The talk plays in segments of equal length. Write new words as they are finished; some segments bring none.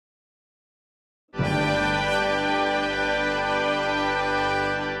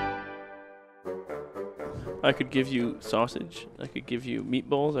I could give you sausage. I could give you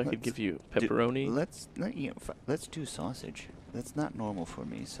meatballs. I could give you pepperoni. Let's do sausage. That's not normal for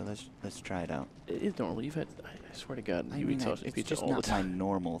me, so let's try it out. It is normal. You've had. I swear to God, you eat sausage and pizza all the It's just not my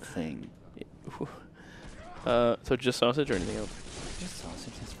normal thing. So just sausage or anything else? Just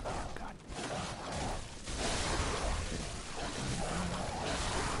sausage. That's fine. Oh God.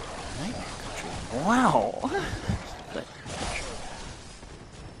 Nightmare Country. Wow.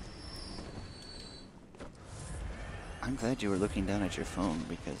 I'm glad you were looking down at your phone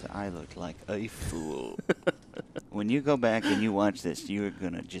because I looked like a fool. When you go back and you watch this, you're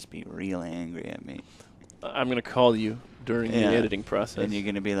going to just be real angry at me. I'm going to call you during the editing process. And you're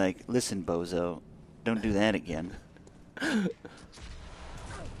going to be like, listen, bozo, don't do that again. Oh,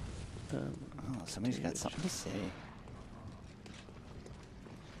 somebody's got something to say.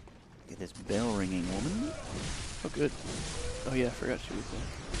 Look at this bell-ringing woman. Oh, good. Oh, yeah, I forgot she was there.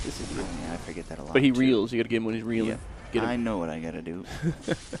 This is good. Yeah, I forget that a lot. But he reels. You got to get him when he's reeling. Yeah. I know what I got to do.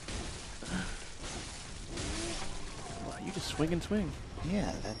 Wow, you just swing and swing. Yeah,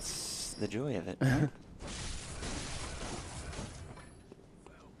 that's the joy of it. Right?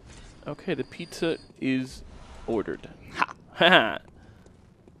 Okay, the pizza is ordered. Ha! Ha!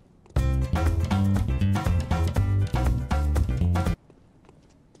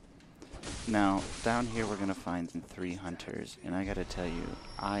 Now, down here we're going to find 3 hunters, and I got to tell you,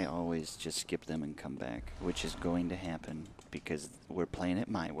 I always just skip them and come back, which is going to happen because we're playing it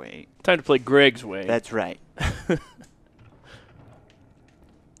my way. Time to play Greg's way. That's right.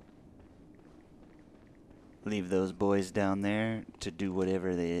 Leave those boys down there to do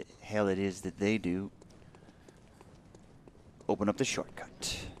whatever the hell it is that they do. Open up the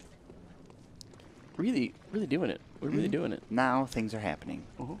shortcut. Really doing it. We're really doing it. Now things are happening.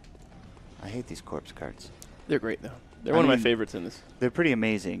 I hate these corpse cards. They're great, though. They're one of my favorites in this. They're pretty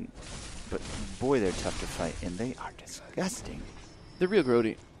amazing, but boy, they're tough to fight, and they are disgusting. They're real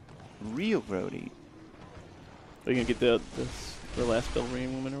grody. Real grody. Are you going to get the last bell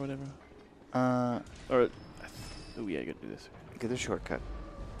ringing woman or whatever? Oh, yeah, you got to do this. Get the shortcut.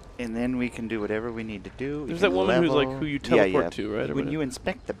 And then we can do whatever we need to do. There's that woman who's like who you teleport to, right? When you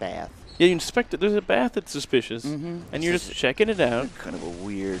inspect the bath. Yeah, you inspect it. There's a bath that's suspicious, and you're just checking it out. Kind of a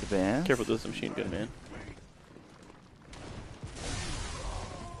weird bath. Careful with this machine gun, man.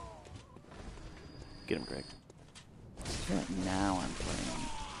 Get him, Greg. I feel like now I'm playing.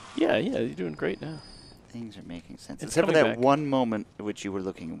 Yeah, you're doing great now. Things are making sense. It's Except for that back. one moment in which you were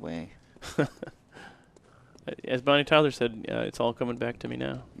looking away. As Bonnie Tyler said, it's all coming back to me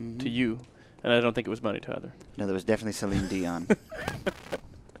now, to you. And I don't think it was Bonnie Tyler. No, that was definitely Celine Dion.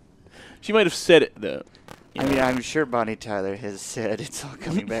 She might have said it, though. I mean, I'm sure Bonnie Tyler has said it's all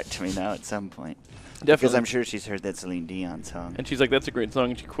coming back to me now at some point. Definitely. Because I'm sure she's heard that Celine Dion song. And she's like, that's a great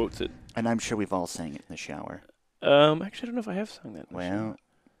song, and she quotes it. And I'm sure we've all sang it in the shower. Actually, I don't know if I have sung that in the shower. Well,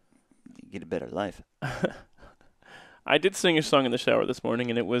 you get a better life. I did sing a song in the shower this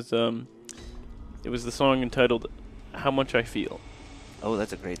morning, and it was the song entitled "How Much I Feel." Oh,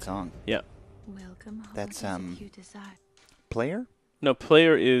 that's a great song. Yeah. Welcome. That's Player? No,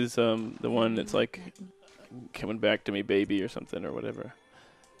 Player is the one that's like coming back to me, baby, or something, or whatever.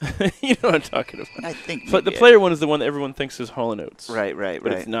 You know what I'm talking about. I think. But the Player one is the one that everyone thinks is Hall & Oates. Right.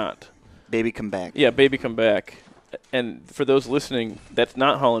 But it's not. Baby Come Back. Yeah, Baby Come Back. And for those listening, that's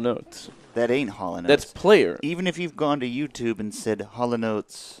not Hall & Oates. That ain't Hall & Oates. That's Player. Even if you've gone to YouTube and said Hall &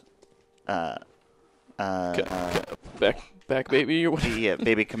 Oates, back, baby, or what? Yeah,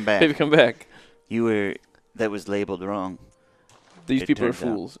 Baby Come Back. Baby Come Back. That was labeled wrong. These people are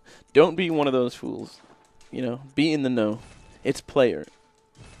fools. Don't be one of those fools. You know, be in the know. It's Player.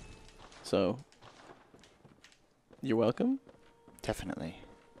 So, you're welcome. Definitely.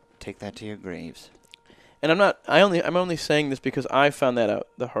 Take that to your graves. And I'm only saying this because I found that out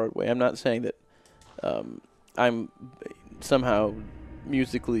the hard way. I'm not saying that I'm somehow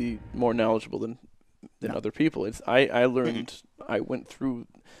musically more knowledgeable than other people. It's I learned. I went through,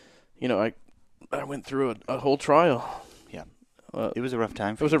 I went through a whole trial. Yeah, it was a rough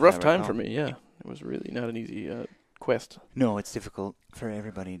time. It was a rough time for me. Yeah, it was really not an easy quest. No, it's difficult for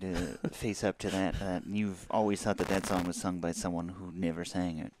everybody to face up to that. You've always thought that song was sung by someone who never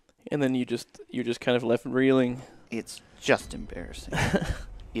sang it. And then you're just kind of left reeling. It's just embarrassing.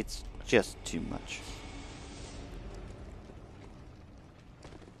 It's just too much.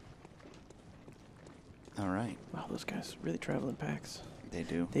 All right. Wow, those guys really travel in packs. They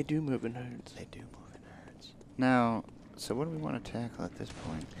do. They do move in herds. They do move in herds. Now, so what do we want to tackle at this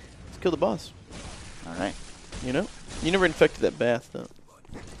point? Let's kill the boss. All right. You know? You never infected that bath, though.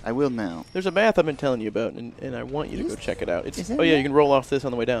 I will now. There's a bath I've been telling you about, and I want you to go check it out. It's is it oh yeah, that? you can roll off this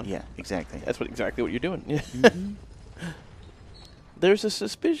on the way down. Yeah, exactly. That's exactly what you're doing. Yeah. Mhm. There's a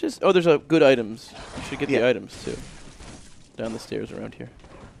suspicious. Oh, there's a good items. You should get Yeah. the items too. Down the stairs around here.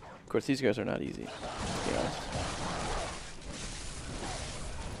 Of course, these guys are not easy. To be honest.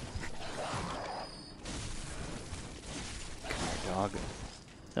 Come here, dog.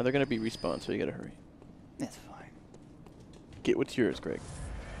 Now they're gonna be respawned, so you gotta hurry. That's fine. Get what's yours, Greg.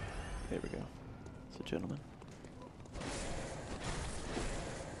 There we go. It's a gentleman.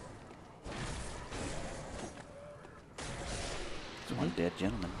 It's one dead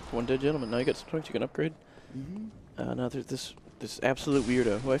gentleman. One dead gentleman. Now you got some points you can upgrade. Mm-hmm. Now there's this absolute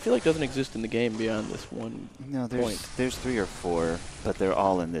weirdo who I feel like doesn't exist in the game beyond this one No, point. there's 3 or 4, but they're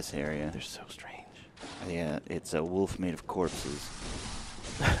all in this area. They're so strange. Yeah, it's a wolf made of corpses.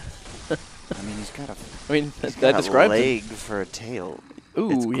 I mean, he's got a I mean, he's that got a describes him. leg for a tail.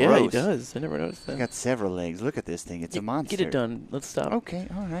 Ooh, It's yeah, he gross. does. I never noticed He's that. got several legs. Look at this thing. It's a monster. Get it done. Let's stop. Okay,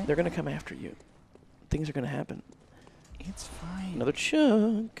 all right. They're gonna come after you. Things are gonna happen. It's fine. Another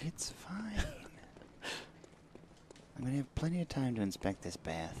chunk. It's fine. I'm gonna have plenty of time to inspect this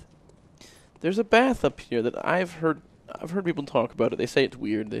bath. There's a bath up here that I've heard people talk about it. They say it's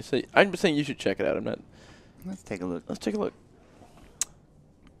weird. They say I'm saying you should check it out. I'm not. Let's take a look. Let's take a look.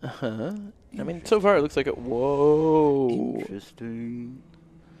 Uh-huh. I mean, so far it looks like a whoa. Interesting.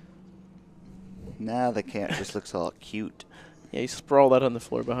 Now the cat just looks all cute. Yeah, he's sprawled out on the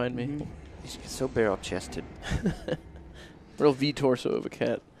floor behind me. Mhm. He's so barrel-chested. Real V torso of a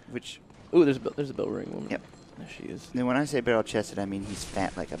cat. Which, Ooh, there's a bell ring woman. Yep. There she is. then when I say barrel-chested, I mean he's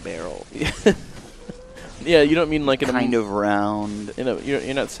fat like a barrel. Yeah, you don't mean like in Kind a of round.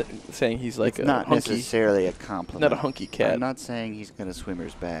 you're not saying he's like It's a not hunky. necessarily a compliment. Not a hunky cat. I'm not saying he's gonna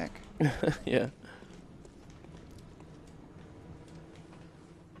swimmer's back. Yeah.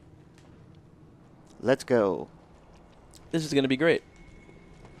 Let's go. This is gonna be great.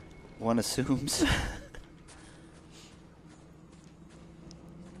 One assumes.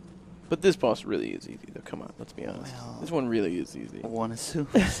 But this boss really is easy, though. Come on, let's be honest. Well, this one really is easy. One assumes.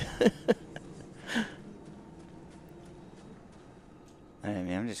 I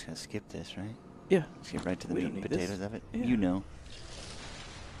mean, I'm just gonna skip this, right? Yeah. Skip right to the We meat don't and need potatoes this. of it. Yeah. You know.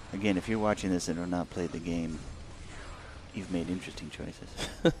 Again, if you're watching this and have not played the game, you've made interesting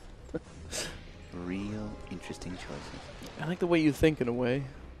choices. Real interesting choices. I like the way you think in a way.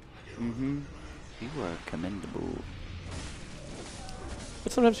 Mm-hmm. You are commendable.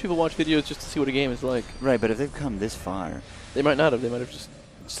 But sometimes people watch videos just to see what a game is like. Right, but if they've come this far, They might not have. They might have just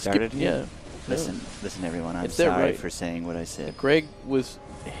started skipped. here? Yeah. Listen, everyone. I'm It's their sorry right. for saying what I said. Greg was.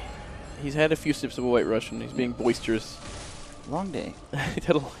 He's had a few sips of a White Russian. He's being boisterous. Long day.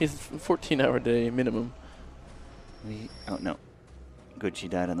 He's a 14-hour day minimum. Oh no, good. She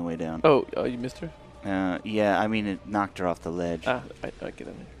died on the way down. Oh, you missed her? Yeah. I mean, it knocked her off the ledge. I get in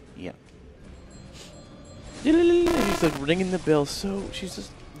there. Yeah. She's like ringing the bell. So she's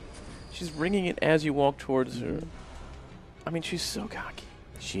ringing it as you walk towards her. I mean, she's so cocky.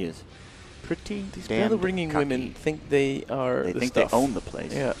 She is. Pretty These damn bell ringing cocky. women think they are. They the think stuff. they own the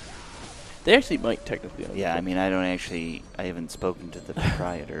place. Yeah. They actually might technically own. Yeah, the I mean, I haven't spoken to the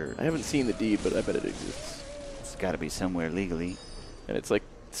proprietor. I haven't seen the deed, but I bet it exists. It's got to be somewhere legally. And it's like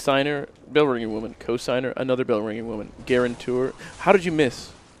signer, bell ringing woman, co-signer, another bell ringing woman, guarantor. How did you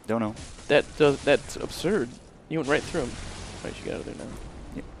miss? Don't know. That's absurd. You went right through him. Right, you got out of there now.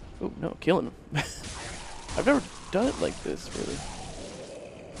 Yep. Oh no, killing him. I've never done it like this, really.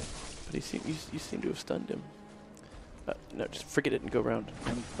 But you seem to have stunned him. No, just forget it and go around.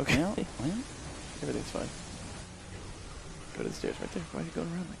 Okay. Well, Everything's fine. Go to the stairs right there. Why are you going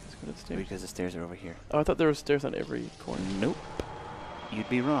around like this? Go to the stairs. because the stairs are over here. Oh, I thought there were stairs on every corner. Nope. You'd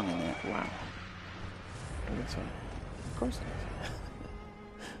be wrong in that. Wow. Everything's fine. Of course it is.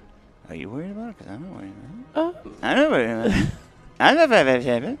 Are you worried about it? Because I'm not worried about it. Um, I'm not worried about it. I'm not worried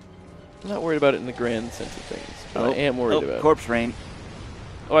about it. I'm not worried about it in the grand sense of things. But I am worried about it. Corpse rain.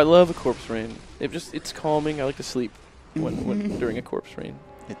 Oh, I love a corpse rain. It's calming. I like to sleep when during a corpse rain.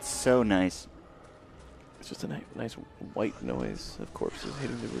 It's so nice. It's just a nice white noise of corpses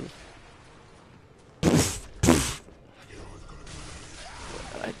hitting the roof.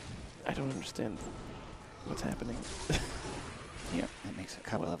 I don't understand what's happening. Yeah, that makes a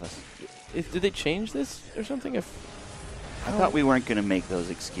couple of us. Did they change this or something? I thought we weren't going to make those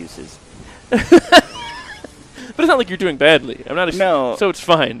excuses. But it's not like you're doing badly. I'm not. No. So it's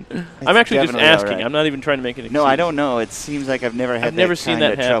fine. I'm actually just definitely asking. alright. I'm not even trying to make an excuse. No, I don't know. It seems like I've never had that seen kind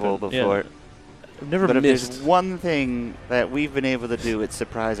that of trouble happen. before. Yeah. I've never But if missed. there's one thing that we've been able to do, it's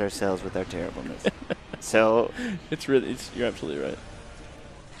surprise ourselves with our terribleness. So You're absolutely right.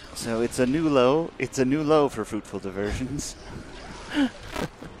 So it's a new low. It's a new low for Fruitful Diversions.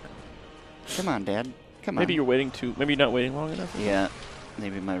 Come on, Dad. Come on. Maybe you're waiting maybe you're not waiting long enough. Yeah.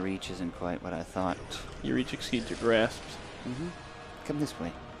 Maybe my reach isn't quite what I thought. Your reach exceeds your grasps. Mm-hmm. Come this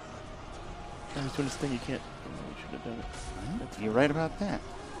way. Oh, he's doing this thing you can't. Oh, you should have done it. Well, you're right about that.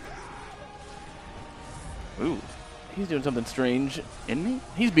 Ooh. He's doing something strange. Isn't he?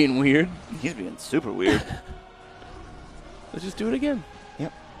 He's being weird. He's being super weird. Let's just do it again.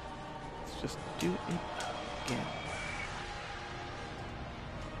 Yep. Let's just do it again.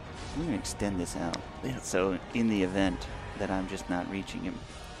 I'm going to extend this out. Yeah. So in the event that I'm just not reaching him,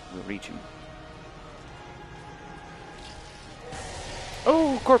 we'll reach him.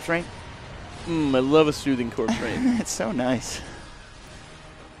 Oh, corpse rain. I love a soothing corpse rain. It's so nice.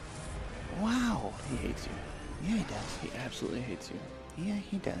 Wow. He hates you. Yeah, he does. He absolutely hates you. Yeah,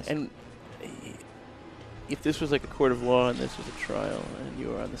 he does. And if this was like a court of law and this was a trial and you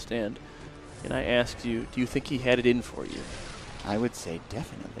were on the stand and I asked you, do you think he had it in for you? I would say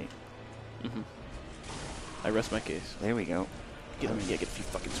definitely. Mm-hmm. I rest my case. There we go. Get a few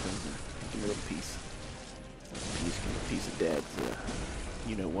fucking swings in. Give me a little piece. Give me a piece of Dad's,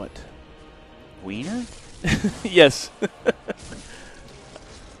 you know what. Wiener? Yes.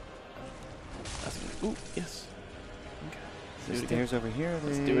 Ooh, yes. Okay. The stairs over here.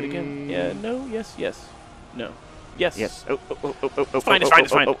 Let's do it again. Yeah, no, yes, yes. No. Yes. Yes. Oh, oh, oh, oh, oh, oh. Fine, oh, it's fine, oh,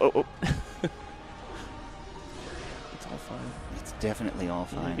 it's fine. oh, oh, oh. It's all fine. It's definitely all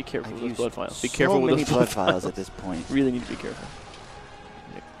You need to fine. be careful I've with those used blood files. Be so careful with many those blood files at this point. Really need to be careful.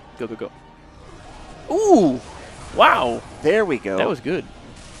 Yeah. Go, go, go. Ooh! Wow! There we go. That was good.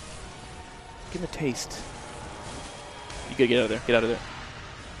 Give him a taste. You gotta get out of there. Get out of there.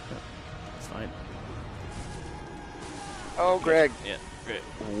 No, it's fine. Oh, Greg. Yeah, great.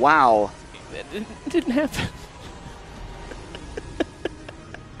 Wow. It didn't happen.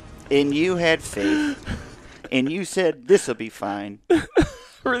 And you had faith. And you said, this'll be fine. I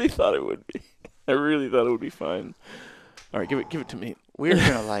really thought it would be. I really thought it would be fine. All right, give it to me. We're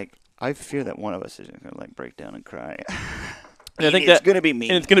gonna I fear that one of us is gonna break down and cry. And I think it's gonna be me.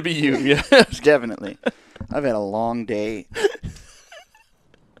 And it's gonna be you. Yeah, Definitely. I've had a long day.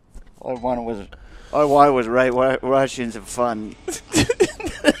 All I wanted was right Russians and fun.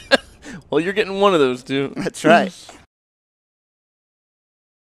 Well, you're getting one of those too. That's right.